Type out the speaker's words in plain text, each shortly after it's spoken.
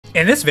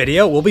In this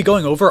video, we'll be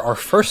going over our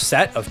first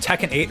set of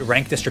Tekken 8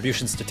 rank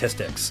distribution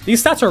statistics.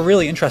 These stats are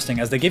really interesting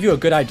as they give you a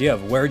good idea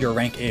of where your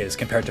rank is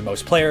compared to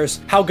most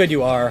players, how good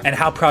you are, and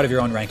how proud of your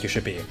own rank you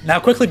should be.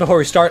 Now quickly before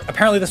we start,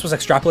 apparently this was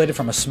extrapolated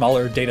from a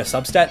smaller data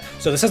subset,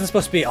 so this isn't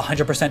supposed to be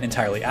 100%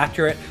 entirely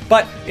accurate,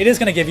 but it is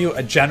going to give you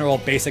a general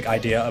basic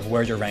idea of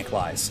where your rank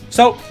lies.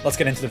 So let's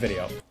get into the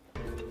video.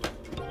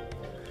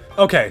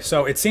 Okay,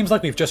 so it seems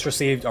like we've just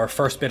received our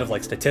first bit of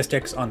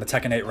statistics on the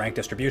Tekken 8 rank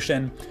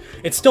distribution.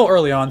 It's still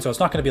early on, so it's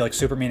not going to be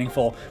super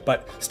meaningful,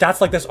 but stats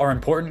like this are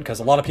important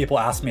because a lot of people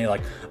ask me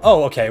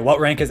oh, okay,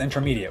 what rank is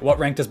intermediate? What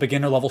rank does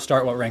beginner level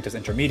start? What rank does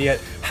intermediate?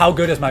 How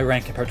good is my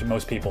rank compared to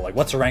most people?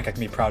 What's a rank I can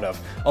be proud of?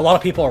 A lot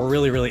of people are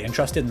really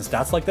interested in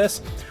stats like this,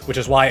 which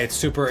is why it's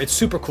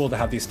super cool to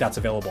have these stats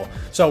available.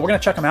 So we're going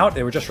to check them out.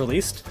 They were just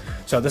released.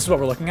 So this is what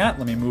we're looking at.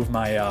 Let me move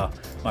my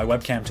my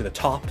webcam to the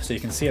top so you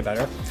can see it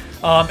better.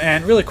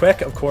 And really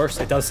quick, of course,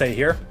 it does say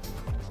here,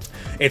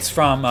 it's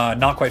from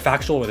Not Quite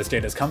Factual where this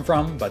data has come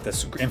from, but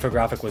this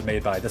infographic was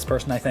made by this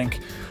person, I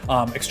think.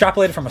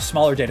 Extrapolated from a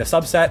smaller data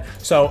subset,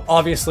 so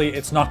obviously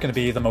it's not going to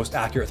be the most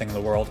accurate thing in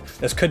the world.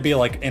 This could be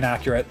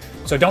inaccurate,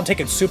 so don't take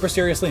it super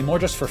seriously.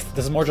 This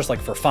is more just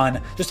for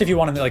fun, just if you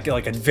want to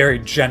like a very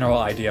general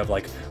idea of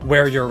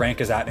where your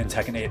rank is at in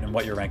Tekken 8 and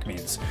what your rank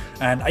means.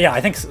 And yeah,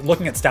 I think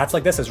looking at stats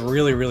like this is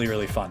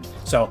really fun.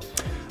 So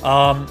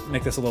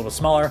make this a little bit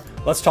smaller.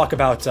 Let's talk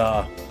about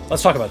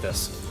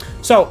this.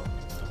 So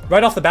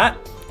right off the bat,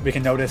 we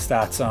can notice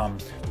that,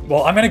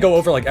 well, I'm going to go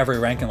over every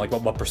rank and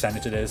what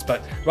percentage it is,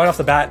 but right off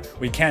the bat,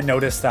 we can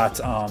notice that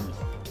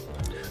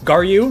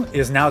Garyu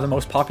is now the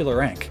most popular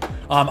rank.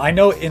 I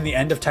know in the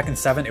end of Tekken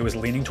 7, it was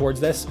leaning towards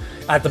this.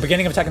 At the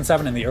beginning of Tekken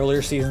 7 in the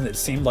earlier seasons, it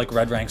seemed like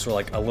red ranks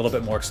were a little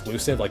bit more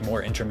exclusive,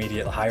 more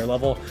intermediate, higher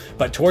level.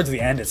 But towards the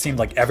end, it seemed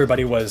like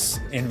everybody was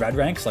in red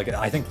ranks.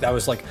 I think that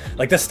was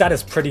this stat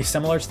is pretty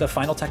similar to the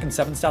final Tekken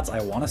 7 stats, I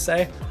want to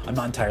say. I'm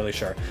not entirely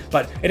sure.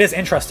 But it is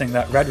interesting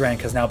that red rank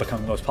has now become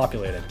the most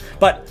populated.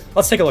 But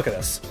let's take a look at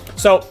this.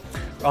 So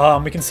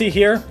we can see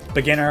here,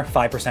 beginner,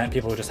 5%,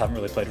 people who just haven't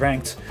really played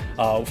ranked.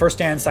 First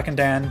Dan, second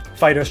Dan,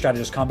 fighter,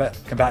 strategist,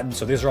 combatant.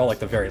 So these are all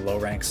the very low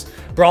ranks.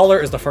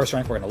 Brawler is the first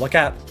rank we're going to look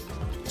at.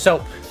 So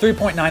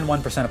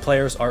 3.91% of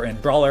players are in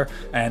Brawler,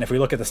 and if we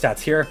look at the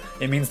stats here,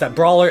 it means that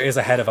Brawler is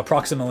ahead of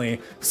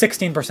approximately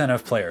 16%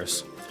 of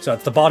players. So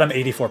it's the bottom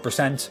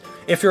 84%.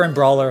 If you're in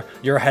Brawler,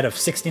 you're ahead of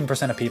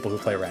 16% of people who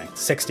play ranked.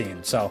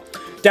 16. So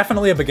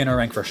definitely a beginner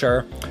rank for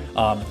sure.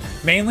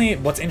 Mainly,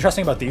 what's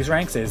interesting about these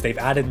ranks is they've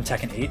added in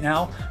Tekken 8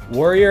 now,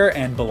 Warrior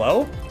and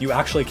below, you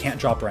actually can't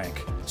drop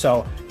rank.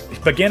 So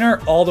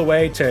beginner all the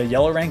way to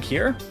yellow rank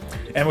here,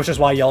 and which is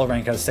why yellow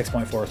rank has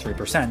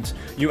 6.43%.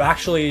 You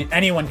actually,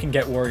 anyone can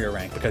get warrior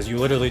rank because you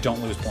literally don't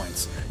lose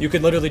points. You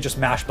could literally just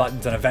mash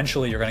buttons and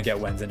eventually you're going to get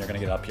wins and you're going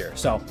to get up here.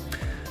 So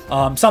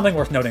something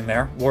worth noting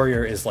there,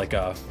 warrior is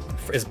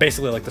is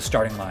basically the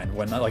starting line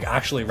when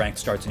actually ranked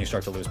starts and you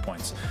start to lose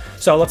points.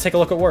 So let's take a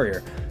look at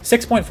warrior.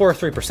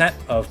 6.43%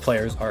 of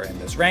players are in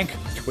this rank,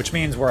 which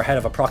means we're ahead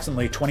of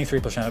approximately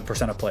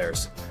 23% of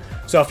players.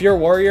 So if you're a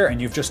warrior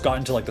and you've just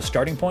gotten to the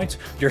starting point,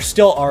 you're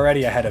still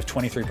already ahead of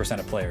 23%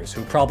 of players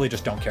who probably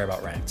just don't care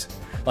about ranked.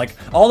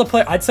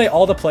 I'd say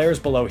all the players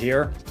below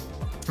here,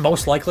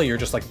 most likely you're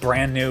just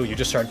brand new, you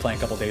just started playing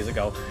a couple days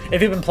ago.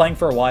 If you've been playing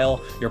for a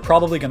while, you're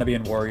probably going to be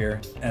in warrior,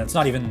 and it's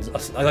not even,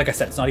 like I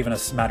said, it's not even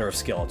a matter of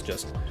skill. It's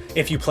just,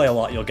 if you play a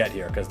lot, you'll get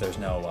here because there's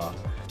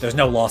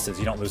no losses,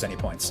 you don't lose any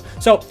points.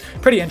 So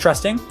pretty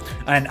interesting,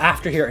 and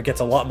after here it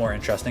gets a lot more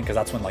interesting because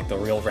that's when the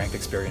real ranked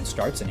experience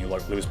starts and you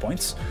lose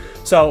points.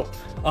 So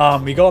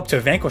we go up to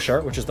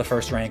Vanquisher, which is the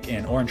first rank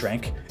in orange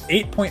rank,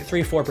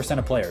 8.34%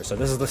 of players. So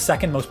this is the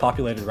second most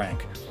populated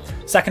rank.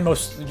 Second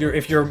most,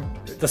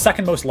 the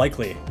second most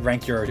likely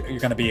rank you're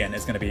going to be in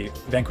is going to be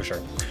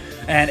Vanquisher.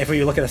 And if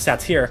we look at the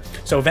stats here,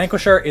 so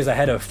Vanquisher is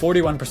ahead of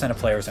 41% of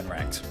players in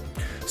ranked.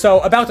 So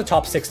about the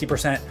top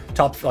 60%,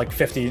 top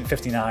 50,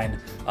 59.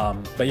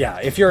 But yeah,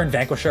 if you're in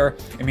Vanquisher,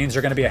 it means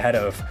you're going to be ahead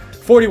of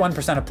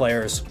 41% of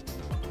players,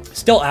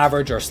 still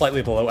average or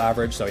slightly below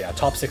average. So yeah,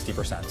 top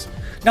 60%.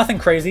 Nothing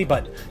crazy,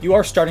 but you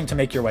are starting to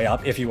make your way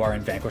up if you are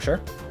in Vanquisher.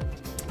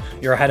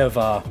 You're ahead of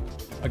a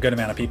good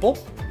amount of people.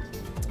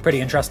 Pretty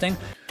interesting.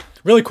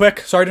 Really quick,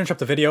 sorry to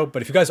interrupt the video,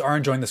 but if you guys are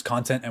enjoying this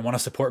content and want to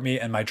support me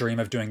and my dream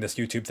of doing this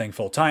YouTube thing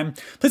full time,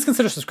 please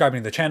consider subscribing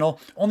to the channel.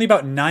 Only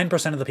about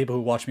 9% of the people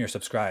who watch me are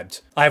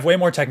subscribed. I have way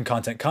more Tekken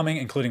content coming,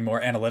 including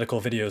more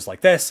analytical videos like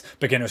this,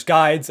 beginner's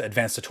guides,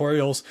 advanced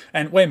tutorials,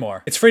 and way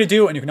more. It's free to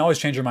do and you can always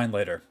change your mind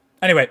later.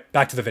 Anyway,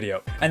 back to the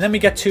video. And then we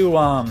get to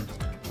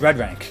red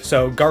rank.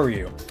 So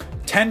Garyu,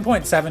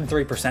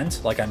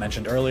 10.73%, like I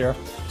mentioned earlier.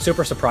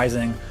 Super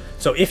surprising.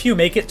 So if you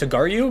make it to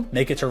Garyu,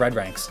 make it to red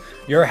ranks,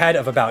 you're ahead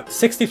of about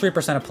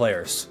 63% of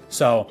players.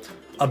 So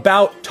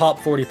about top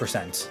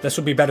 40%. This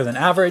would be better than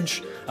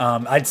average.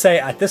 I'd say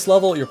at this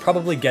level, you're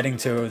probably getting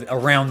to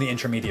around the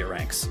intermediate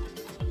ranks.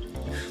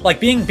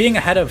 Being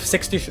ahead of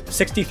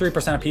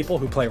 63% of people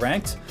who play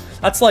ranked,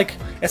 that's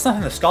it's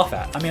nothing to scoff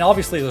at. I mean,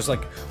 obviously there's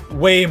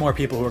way more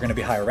people who are going to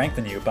be higher ranked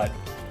than you, but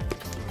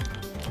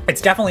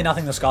it's definitely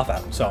nothing to scoff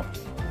at. So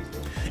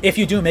if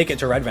you do make it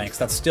to red ranks,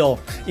 that's still,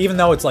 even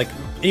though it's like,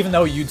 even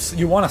though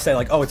you want to say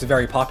like, oh, it's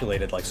very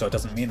populated, like, so it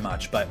doesn't mean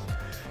much, but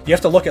you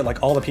have to look at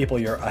like all the people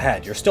you're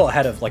ahead. You're still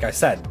ahead of, like I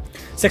said,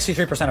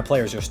 63% of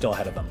players, you're still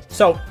ahead of them.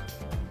 So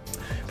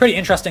pretty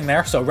interesting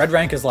there. So red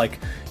rank is like,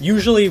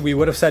 usually we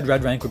would have said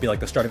red rank would be like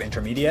the start of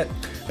intermediate,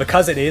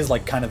 because it is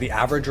like kind of the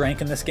average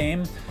rank in this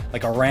game.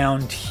 Like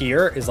around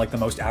here is like the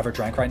most average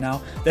rank right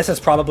now. This is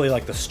probably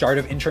like the start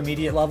of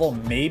intermediate level,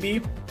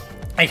 maybe.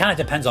 It kind of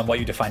depends on what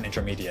you define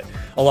intermediate.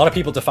 A lot of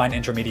people define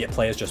intermediate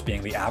play as just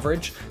being the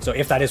average. So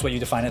if that is what you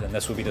define it, then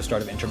this would be the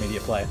start of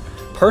intermediate play.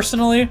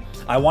 Personally,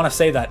 I want to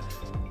say that,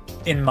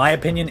 in my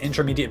opinion,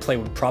 intermediate play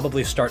would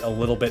probably start a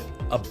little bit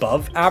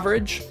above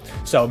average.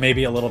 So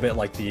maybe a little bit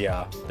like the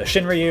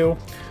Shinryu,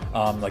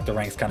 like the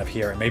ranks kind of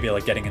here, and maybe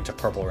like getting into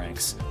purple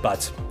ranks.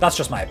 But that's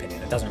just my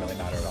opinion. It doesn't really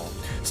matter at all.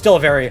 Still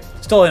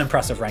an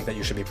impressive rank that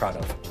you should be proud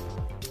of.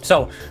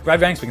 So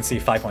red ranks, we can see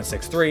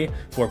 5.63,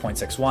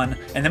 4.61,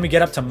 and then we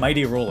get up to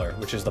Mighty Ruler,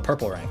 which is the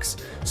purple ranks.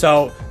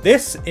 So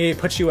this, it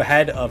puts you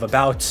ahead of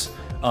about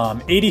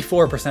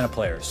 84% of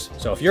players.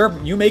 So if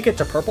you make it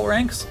to purple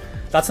ranks,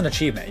 that's an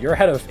achievement. You're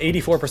ahead of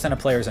 84% of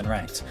players in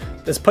ranked.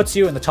 This puts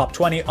you in the top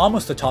 20,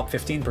 almost the top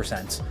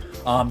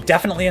 15%.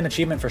 Definitely an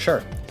achievement for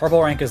sure.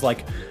 Purple rank is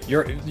like,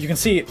 you can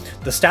see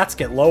the stats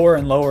get lower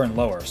and lower and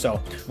lower.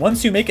 So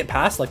once you make it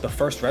past like the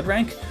first red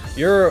rank,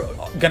 you're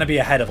gonna be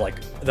ahead of like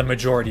the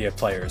majority of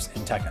players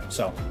in Tekken.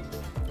 So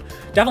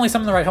definitely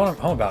something to write home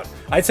about.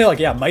 I'd say like,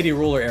 yeah, Mighty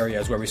Ruler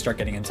area is where we start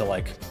getting into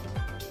like,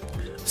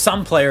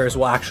 some players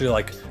will actually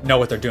like know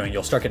what they're doing.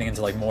 You'll start getting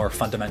into like more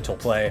fundamental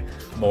play,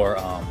 more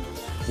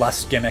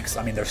less gimmicks.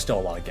 I mean, there's still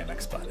a lot of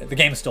gimmicks, but the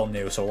game's still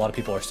new, so a lot of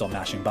people are still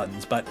mashing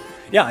buttons. But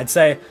yeah, I'd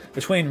say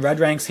between red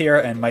ranks here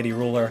and Mighty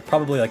Ruler,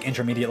 probably like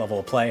intermediate level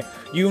of play,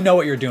 you know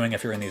what you're doing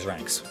if you're in these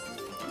ranks.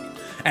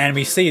 And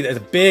we see there's a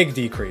big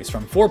decrease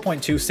from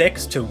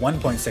 4.26 to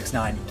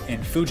 1.69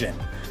 in Fujin.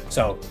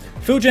 So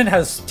Fujin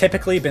has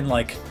typically been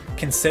like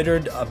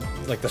considered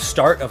like the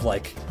start of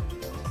like,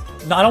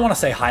 no, I don't want to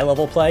say high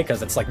level play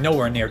because it's like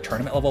nowhere near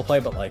tournament level play,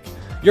 but like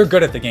you're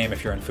good at the game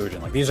if you're in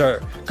Fujin. Like these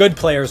are good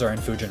players are in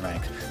Fujin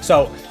rank.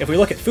 So if we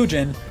look at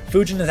Fujin,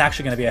 Fujin is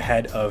actually going to be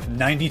ahead of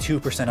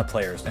 92% of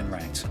players in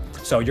ranked.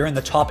 So you're in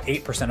the top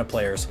 8% of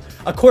players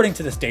according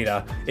to this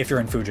data if you're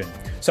in Fujin.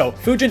 So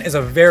Fujin is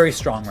a very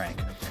strong rank.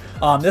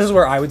 This is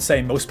where I would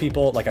say most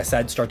people, like I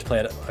said, start to play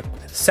at a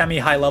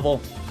semi-high level.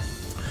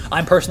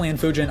 I'm personally in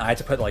Fujin. I had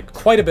to put like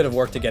quite a bit of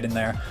work to get in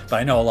there, but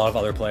I know a lot of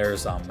other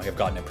players have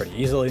gotten it pretty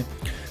easily.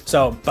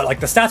 So, but like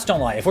the stats don't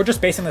lie. If we're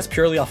just basing this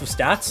purely off of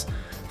stats,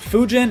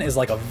 Fujin is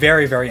like a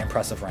very, very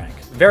impressive rank.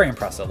 Very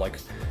impressive. Like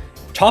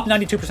top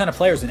 92% of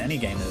players in any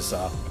game is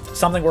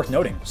something worth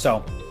noting.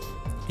 So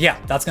yeah,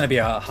 that's going to be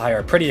a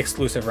higher, pretty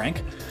exclusive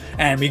rank.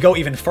 And we go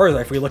even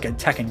further if we look at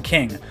Tekken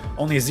King.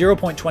 Only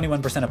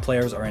 0.21% of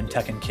players are in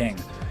Tekken King.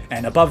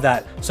 And above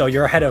that, so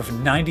you're ahead of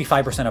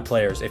 95% of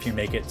players if you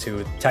make it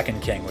to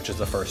Tekken King, which is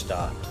the first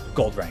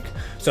gold rank.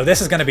 So this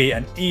is going to be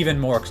an even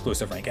more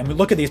exclusive rank. And we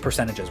look at these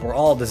percentages. We're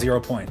all the 0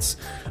 points.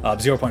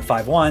 0.51,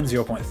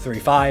 0.35,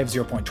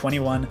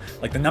 0.21.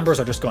 Like the numbers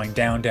are just going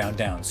down, down,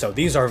 down. So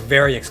these are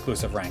very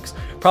exclusive ranks.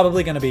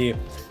 Probably going to be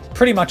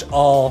pretty much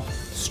all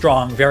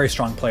strong, very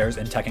strong players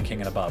in Tekken King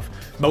and above.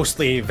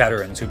 Mostly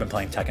veterans who've been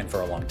playing Tekken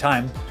for a long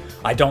time.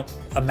 I don't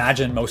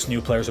imagine most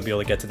new players will be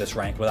able to get to this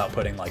rank without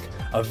putting like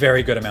a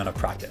very good amount of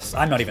practice.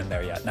 I'm not even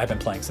there yet, and I've been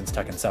playing since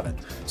Tekken 7.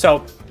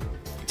 So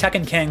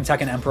Tekken King,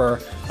 Tekken Emperor,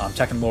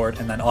 Tekken Lord,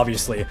 and then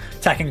obviously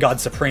Tekken God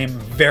Supreme,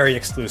 very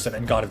exclusive,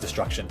 and God of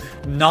Destruction.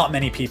 Not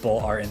many people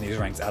are in these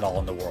ranks at all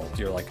in the world.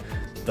 You're like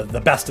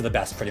the best of the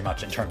best pretty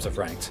much in terms of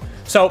ranked.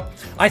 So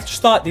I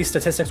just thought these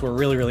statistics were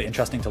really, really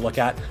interesting to look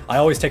at. I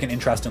always take an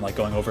interest in like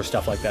going over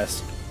stuff like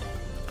this.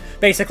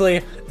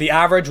 Basically, the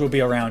average will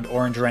be around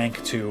orange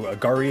rank to a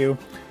Garyu,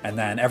 and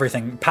then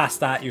everything past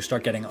that, you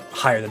start getting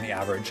higher than the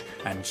average,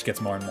 and it just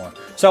gets more and more.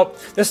 So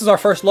this is our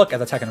first look at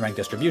the Tekken rank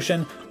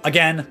distribution.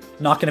 Again,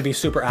 not going to be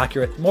super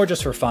accurate, more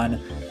just for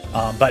fun,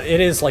 but it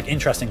is like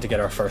interesting to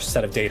get our first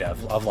set of data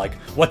of like,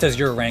 what does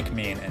your rank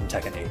mean in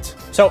Tekken 8?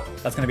 So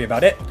that's going to be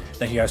about it.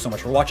 Thank you guys so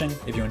much for watching.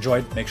 If you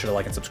enjoyed, make sure to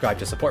like and subscribe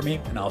to support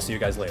me, and I'll see you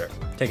guys later.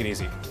 Take it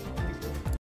easy.